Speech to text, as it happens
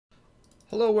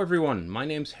Hello everyone, my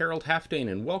name's Harold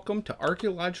Halfdane and welcome to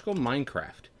Archaeological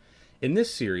Minecraft. In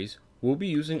this series, we'll be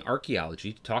using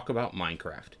archaeology to talk about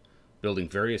Minecraft, building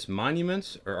various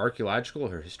monuments or archaeological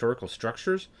or historical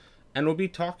structures, and we'll be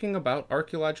talking about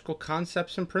archaeological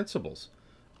concepts and principles.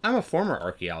 I'm a former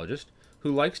archaeologist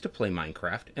who likes to play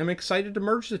Minecraft and I'm excited to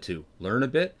merge the two, learn a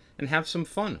bit, and have some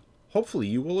fun. Hopefully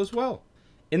you will as well.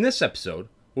 In this episode,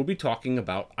 we'll be talking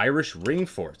about Irish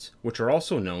Ringforts, which are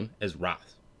also known as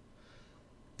Raths.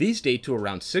 These date to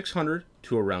around 600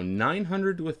 to around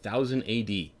 900 to 1000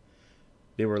 AD.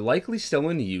 They were likely still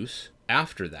in use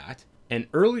after that, and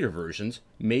earlier versions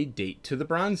may date to the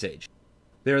Bronze Age.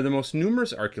 They are the most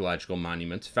numerous archaeological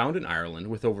monuments found in Ireland,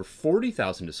 with over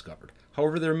 40,000 discovered.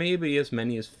 However, there may be as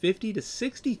many as 50 to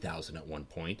 60,000 at one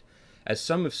point, as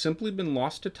some have simply been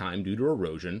lost to time due to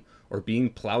erosion or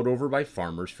being plowed over by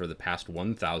farmers for the past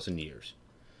 1,000 years.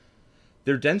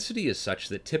 Their density is such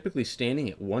that typically standing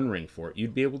at one ring fort,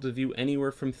 you'd be able to view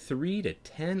anywhere from 3 to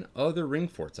 10 other ring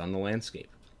forts on the landscape.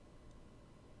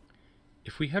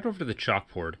 If we head over to the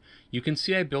chalkboard, you can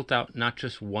see I built out not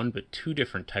just one but two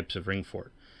different types of ring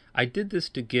fort. I did this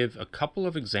to give a couple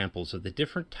of examples of the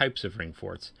different types of ring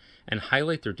forts and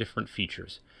highlight their different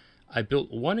features. I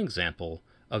built one example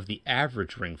of the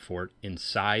average ring fort in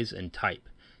size and type.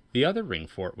 The other ring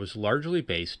fort was largely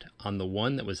based on the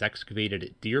one that was excavated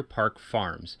at Deer Park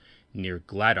Farms near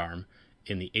Gladarm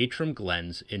in the Aitrim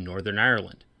Glens in Northern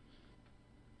Ireland.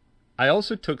 I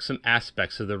also took some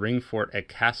aspects of the ring fort at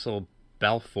Castle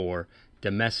Balfour de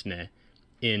Mesne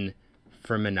in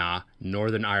Fermanagh,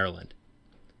 Northern Ireland.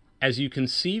 As you can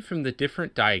see from the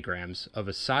different diagrams of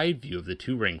a side view of the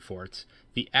two ring forts,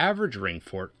 the average ring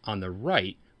fort on the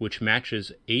right, which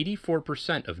matches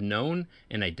 84% of known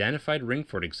and identified ring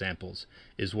fort examples,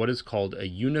 is what is called a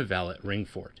univalent ring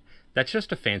fort. That's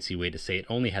just a fancy way to say it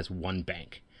only has one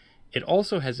bank. It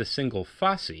also has a single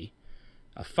fosse.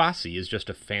 A fosse is just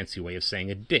a fancy way of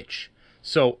saying a ditch.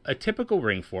 So a typical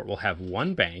ring fort will have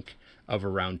one bank of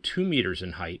around 2 meters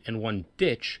in height and one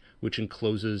ditch which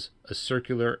encloses a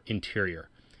circular interior.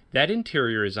 That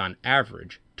interior is on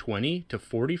average 20 to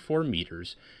 44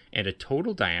 meters and a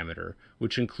total diameter,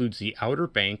 which includes the outer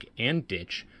bank and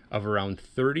ditch, of around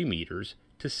 30 meters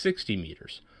to 60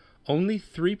 meters. Only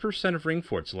 3% of ring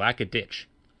forts lack a ditch.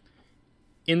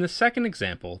 In the second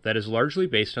example, that is largely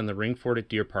based on the ring fort at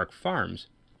Deer Park Farms,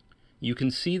 you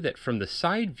can see that from the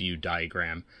side view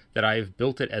diagram that I have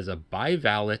built it as a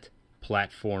bivalent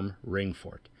platform ring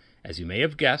fort. As you may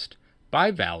have guessed,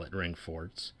 bivalent ring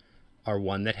forts are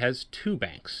one that has two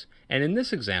banks, and in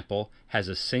this example has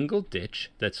a single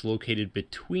ditch that's located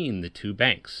between the two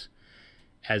banks,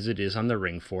 as it is on the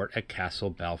ring fort at Castle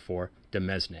Balfour de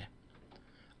Mesne.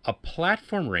 A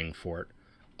platform ring fort,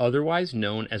 otherwise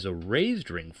known as a raised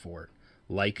ring fort,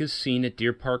 like is seen at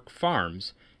Deer Park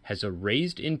Farms, has a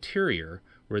raised interior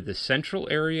where the central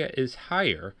area is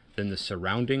higher than the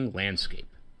surrounding landscape.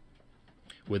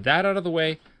 With that out of the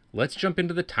way, let's jump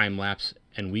into the time lapse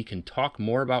and we can talk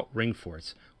more about ring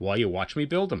forts while you watch me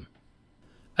build them.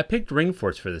 I picked ring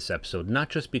forts for this episode not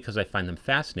just because I find them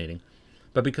fascinating,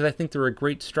 but because I think they're a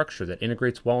great structure that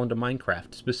integrates well into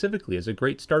Minecraft, specifically as a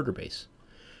great starter base.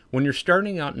 When you're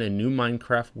starting out in a new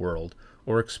Minecraft world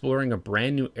or exploring a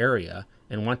brand new area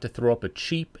and want to throw up a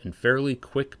cheap and fairly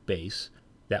quick base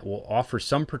that will offer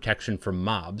some protection from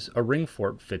mobs, a ring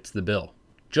fort fits the bill.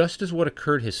 Just as what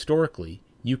occurred historically,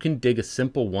 you can dig a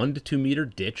simple 1 to 2 meter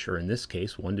ditch, or in this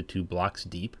case 1 to 2 blocks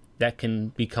deep, that can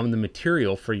become the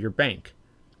material for your bank.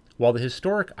 While the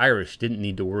historic Irish didn't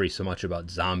need to worry so much about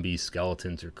zombies,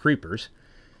 skeletons, or creepers,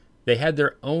 they had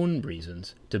their own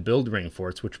reasons to build ring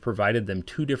forts which provided them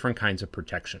two different kinds of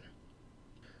protection.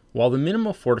 While the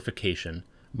minimal fortification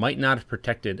might not have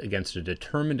protected against a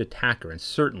determined attacker and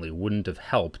certainly wouldn't have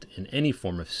helped in any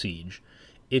form of siege,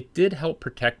 it did help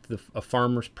protect a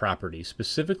farmer's property,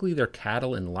 specifically their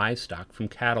cattle and livestock, from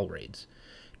cattle raids.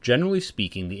 Generally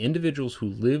speaking, the individuals who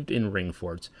lived in ring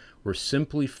forts were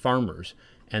simply farmers,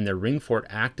 and their ring fort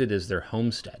acted as their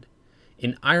homestead.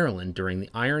 In Ireland, during the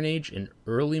Iron Age and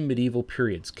early medieval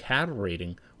periods, cattle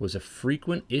raiding was a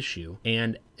frequent issue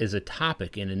and is a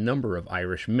topic in a number of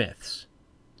Irish myths.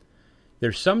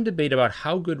 There's some debate about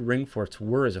how good ring forts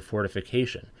were as a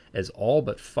fortification, as all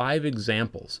but 5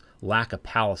 examples lack a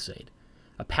palisade.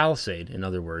 A palisade, in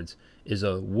other words, is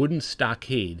a wooden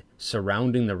stockade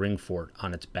surrounding the ring fort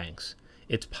on its banks.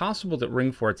 It's possible that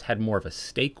ring forts had more of a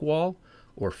stake wall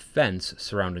or fence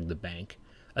surrounding the bank.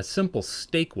 A simple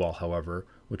stake wall, however,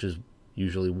 which is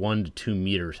usually 1 to 2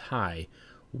 meters high,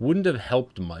 wouldn't have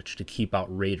helped much to keep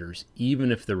out raiders,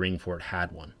 even if the ring fort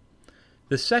had one.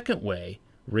 The second way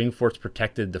ring forts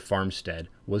protected the farmstead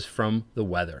was from the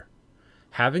weather.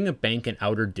 Having a bank and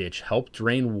outer ditch helped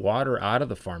drain water out of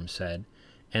the farmstead,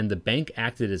 and the bank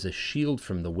acted as a shield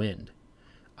from the wind.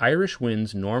 Irish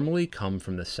winds normally come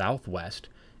from the southwest,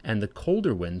 and the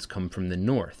colder winds come from the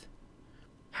north.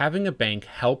 Having a bank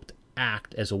helped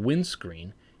act as a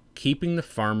windscreen, keeping the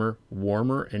farmer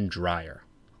warmer and drier.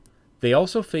 They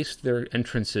also faced their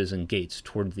entrances and gates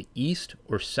toward the east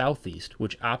or southeast,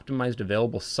 which optimized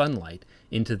available sunlight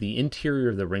into the interior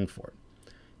of the ringfort.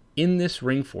 In this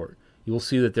ringfort, you will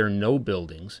see that there are no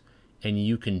buildings, and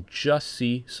you can just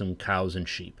see some cows and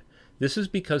sheep. This is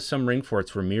because some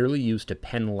ringforts were merely used to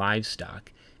pen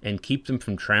livestock and keep them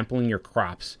from trampling your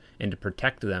crops and to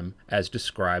protect them, as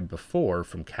described before,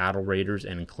 from cattle raiders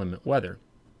and inclement weather.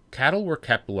 Cattle were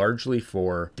kept largely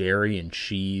for dairy and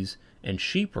cheese, and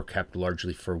sheep were kept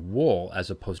largely for wool as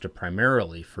opposed to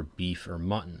primarily for beef or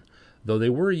mutton, though they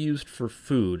were used for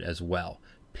food as well.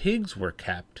 Pigs were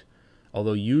kept,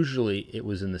 although usually it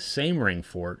was in the same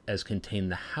ringfort as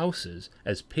contained the houses,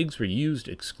 as pigs were used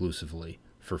exclusively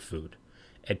for food.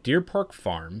 At Deer Park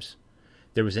Farms,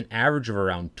 there was an average of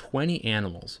around 20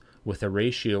 animals, with a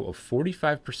ratio of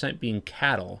 45% being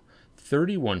cattle,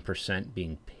 31%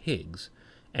 being pigs,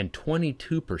 and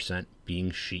 22%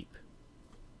 being sheep.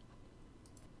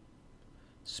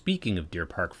 Speaking of Deer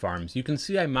Park Farms, you can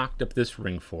see I mocked up this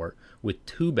ringfort with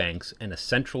 2 banks and a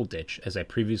central ditch, as I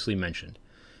previously mentioned.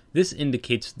 This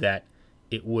indicates that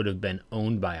it would have been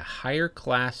owned by a higher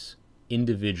class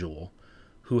individual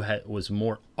who was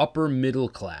more upper middle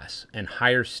class and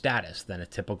higher status than a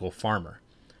typical farmer.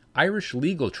 Irish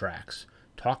legal tracts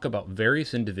talk about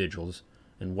various individuals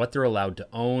and what they're allowed to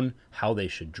own, how they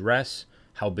should dress,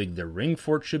 how big their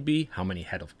ringfort should be, how many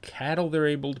head of cattle they're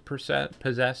able to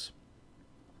possess.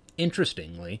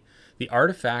 Interestingly, the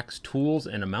artifacts, tools,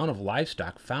 and amount of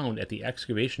livestock found at the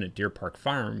excavation at Deer Park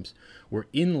Farms were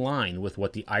in line with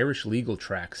what the Irish legal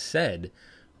tract said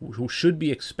who should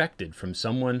be expected from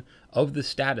someone of the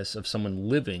status of someone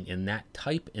living in that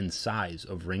type and size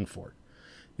of ringfort.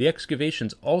 The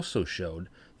excavations also showed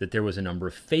that there was a number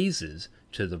of phases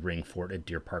to the ringfort at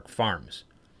Deer Park Farms.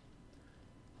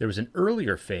 There was an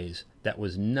earlier phase that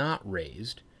was not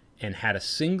raised and had a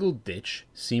single ditch,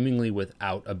 seemingly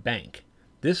without a bank.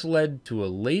 This led to a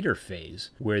later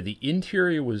phase where the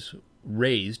interior was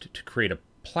raised to create a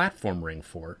platform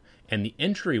ringfort, and the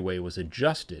entryway was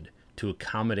adjusted to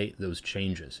accommodate those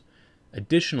changes.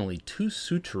 Additionally, 2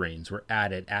 souterrains were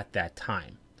added at that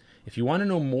time. If you want to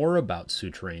know more about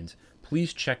souterrains,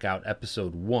 please check out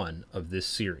episode 1 of this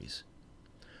series.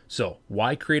 So,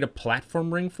 why create a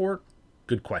platform ringfort?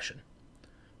 Good question.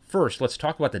 First, let's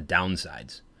talk about the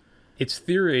downsides. It's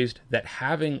theorized that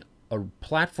having a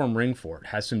platform ringfort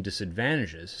has some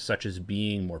disadvantages, such as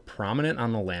being more prominent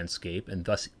on the landscape and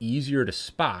thus easier to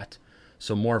spot,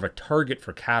 so more of a target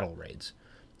for cattle raids.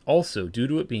 Also, due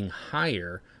to it being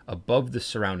higher above the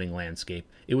surrounding landscape,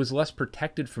 it was less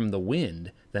protected from the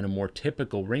wind than a more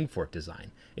typical ringfort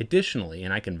design. Additionally,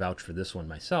 and I can vouch for this one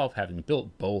myself, having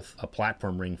built both a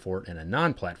platform ringfort and a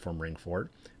non-platform ringfort,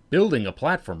 building a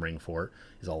platform ringfort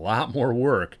is a lot more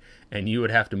work, and you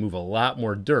would have to move a lot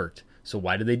more dirt. So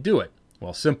why did they do it?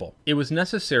 Well, simple. It was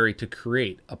necessary to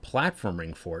create a platform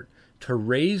ringfort to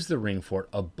raise the ringfort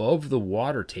above the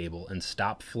water table and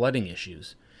stop flooding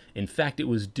issues. In fact, it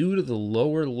was due to the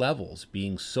lower levels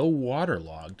being so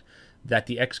waterlogged that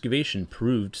the excavation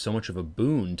proved so much of a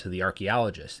boon to the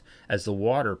archaeologists, as the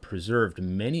water preserved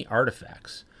many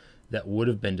artifacts that would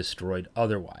have been destroyed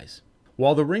otherwise.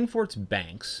 While the ringfort's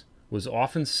banks was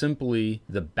often simply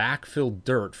the backfilled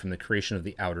dirt from the creation of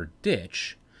the outer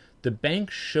ditch, the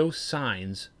banks show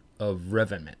signs of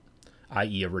revetment,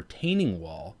 i.e. a retaining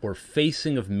wall or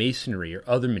facing of masonry or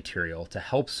other material to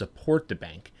help support the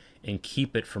bank and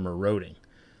keep it from eroding.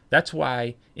 That's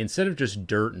why, instead of just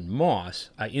dirt and moss,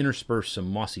 I intersperse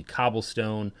some mossy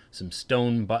cobblestone, some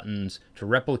stone buttons to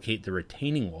replicate the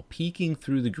retaining wall peeking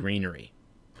through the greenery.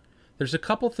 There's a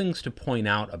couple things to point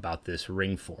out about this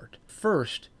ringfort.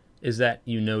 First is that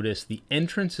you notice the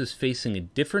entrance is facing a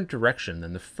different direction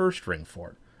than the first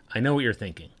ringfort. I know what you're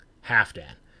thinking.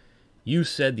 Halfdan, you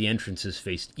said the entrances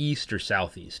faced east or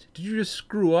southeast. Did you just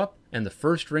screw up and the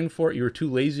first ringfort you were too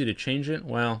lazy to change it?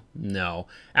 Well, no.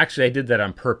 Actually, I did that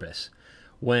on purpose.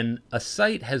 When a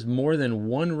site has more than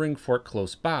one ringfort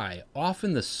close by,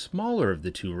 often the smaller of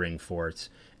the 2 ringforts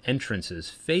entrances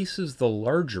faces the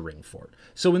larger ringfort.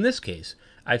 So in this case,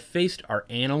 I faced our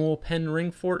animal pen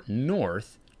ringfort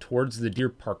north towards the Deer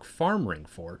Park Farm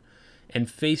ringfort and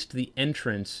faced that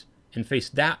entrance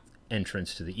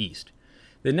to the east.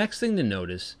 The next thing to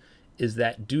notice is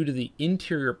that due to the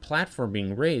interior platform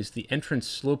being raised, the entrance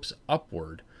slopes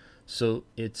upward, so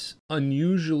it's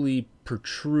unusually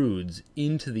protrudes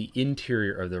into the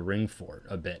interior of the ring fort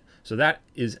a bit. So that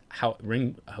is how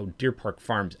Deer Park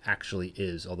Farms actually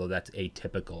is, although that's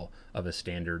atypical of a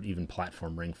standard, even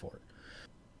platform ring fort.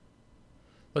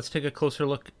 Let's take a closer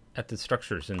look at the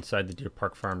structures inside the Deer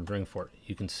Park Farms ring fort.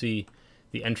 You can see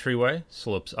the entryway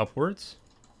slopes upwards.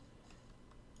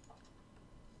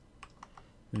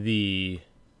 The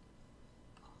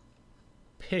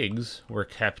pigs were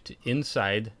kept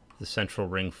inside the central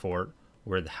ring fort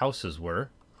where the houses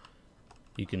were.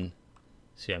 You can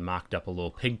see I mocked up a little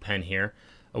pig pen here.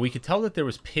 We could tell that there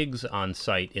was pigs on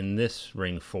site in this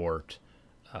ring fort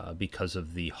because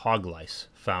of the hog lice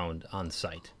found on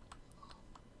site.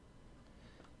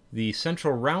 The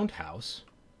central roundhouse,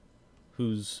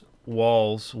 whose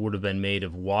walls would have been made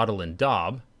of wattle and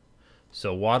daub.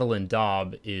 So wattle and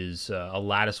daub is a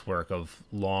lattice work of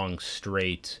long,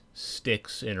 straight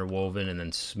sticks interwoven and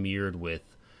then smeared with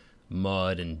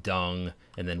mud and dung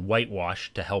and then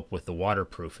whitewashed to help with the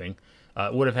waterproofing.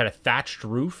 It would have had a thatched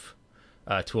roof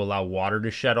to allow water to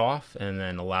shed off and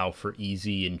then allow for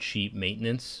easy and cheap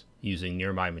maintenance using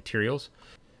nearby materials.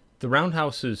 The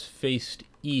roundhouses faced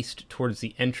east towards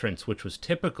the entrance, which was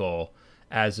typical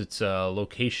as its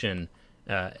location,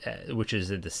 which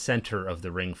is at the center of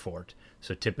the ring fort.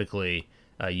 So typically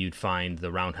you'd find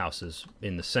the roundhouses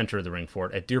in the center of the ring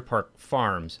fort. At Deer Park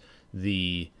Farms,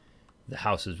 the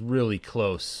house is really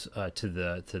close to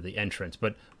the entrance,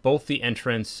 but both the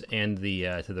entrance and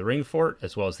to the ring fort,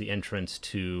 as well as the entrance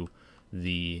to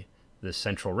the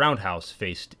central roundhouse,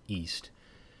 faced east.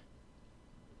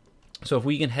 So if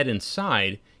we can head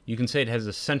inside, you can say it has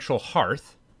a central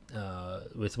hearth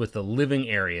with the living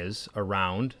areas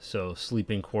around, so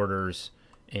sleeping quarters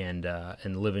and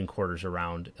living quarters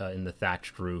around in the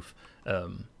thatched roof,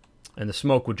 and the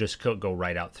smoke would just go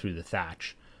right out through the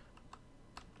thatch.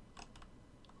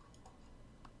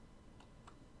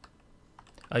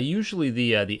 Usually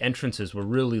the entrances were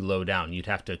really low down. You'd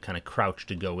have to kind of crouch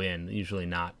to go in, usually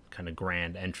not kind of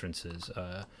grand entrances,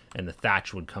 and the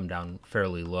thatch would come down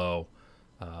fairly low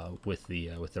with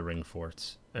the ring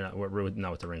forts. Not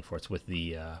with the ring forts, with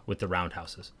the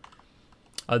roundhouses.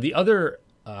 The other,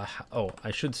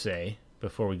 I should say,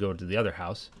 before we go to the other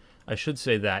house, I should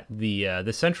say that the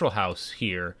central house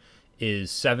here is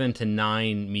 7 to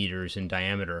 9 meters in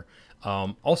diameter.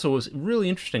 Also, what was really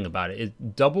interesting about it is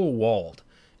double walled.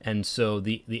 And so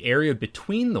the area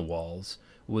between the walls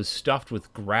was stuffed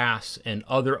with grass and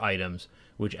other items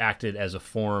which acted as a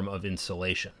form of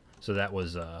insulation. So that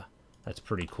was that's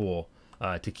pretty cool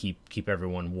to keep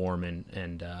everyone warm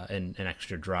and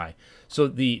extra dry. So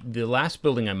the last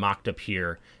building I mocked up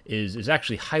here is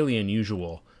actually highly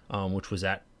unusual, which was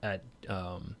at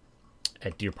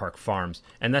Deer Park Farms,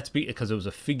 and that's because it was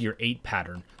a figure 8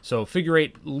 pattern. So figure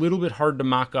 8, a little bit hard to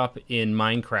mock up in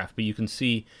Minecraft, but you can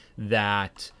see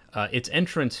that its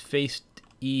entrance faced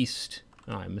east.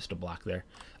 Oh, I missed a block there.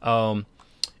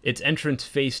 Its entrance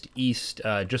faced east,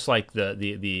 just like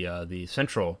the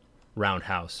central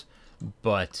roundhouse,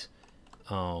 but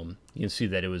you can see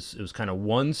that it was kind of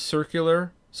one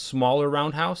circular, smaller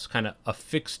roundhouse, kind of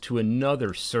affixed to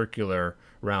another circular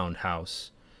roundhouse.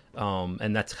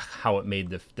 And that's how it made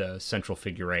the central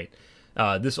figure 8.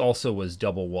 This also was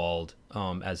double walled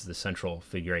as the central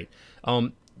figure 8.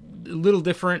 A little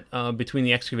different between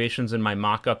the excavations and my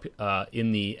mock-up.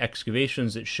 In the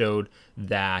excavations, it showed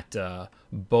that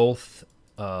both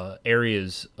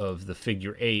areas of the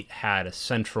figure 8 had a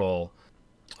central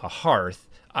hearth.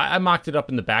 I mocked it up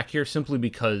in the back here simply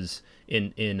because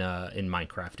in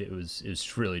Minecraft it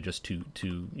was really just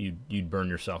you'd burn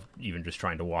yourself even just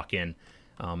trying to walk in.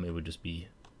 It would just be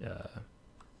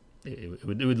it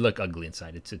would look ugly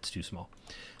inside. It's too small.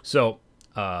 So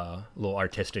a little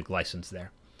artistic license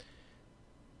there.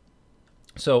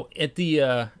 So at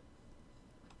the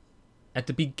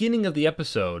beginning of the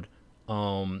episode,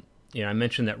 I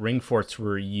mentioned that ring forts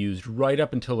were used right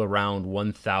up until around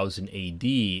 1000 AD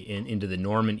into the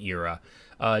Norman era.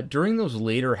 During those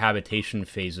later habitation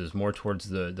phases, more towards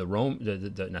the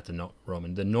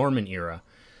Norman era,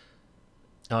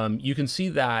 you can see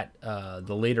that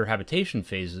the later habitation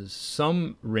phases,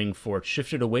 some ring forts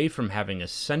shifted away from having a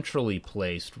centrally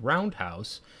placed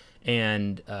roundhouse,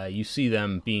 and you see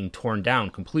them being torn down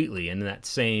completely. And in that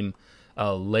same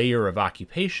layer of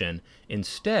occupation,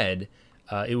 instead,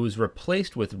 it was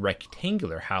replaced with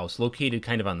rectangular house located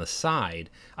kind of on the side.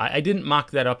 I didn't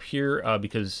mock that up here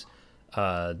because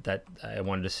that I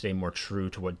wanted to stay more true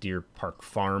to what Deer Park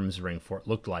Farms ring fort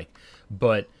looked like,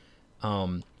 but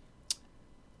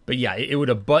yeah, it would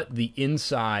abut the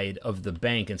inside of the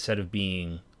bank instead of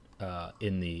being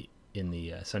in the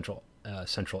central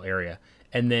area.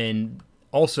 And then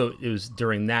Also, it was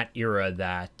during that era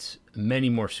that many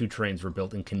more souterrains were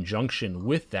built in conjunction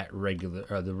with that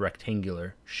the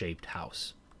rectangular shaped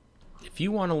house. If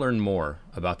you want to learn more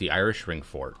about the Irish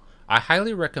Ringfort, I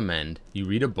highly recommend you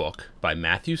read a book by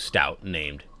Matthew Stout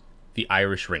named The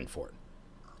Irish Ringfort.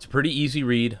 It's a pretty easy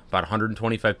read, about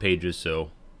 125 pages,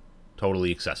 so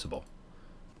totally accessible.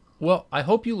 Well, I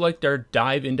hope you liked our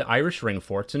dive into Irish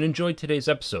Ringforts and enjoyed today's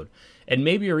episode, and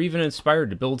maybe you're even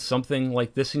inspired to build something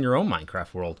like this in your own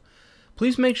Minecraft world.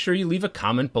 Please make sure you leave a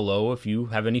comment below if you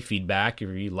have any feedback, if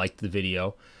you liked the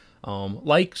video.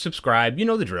 Like, subscribe, you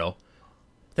know the drill.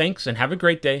 Thanks, and have a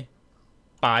great day.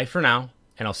 Bye for now,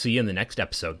 and I'll see you in the next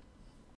episode.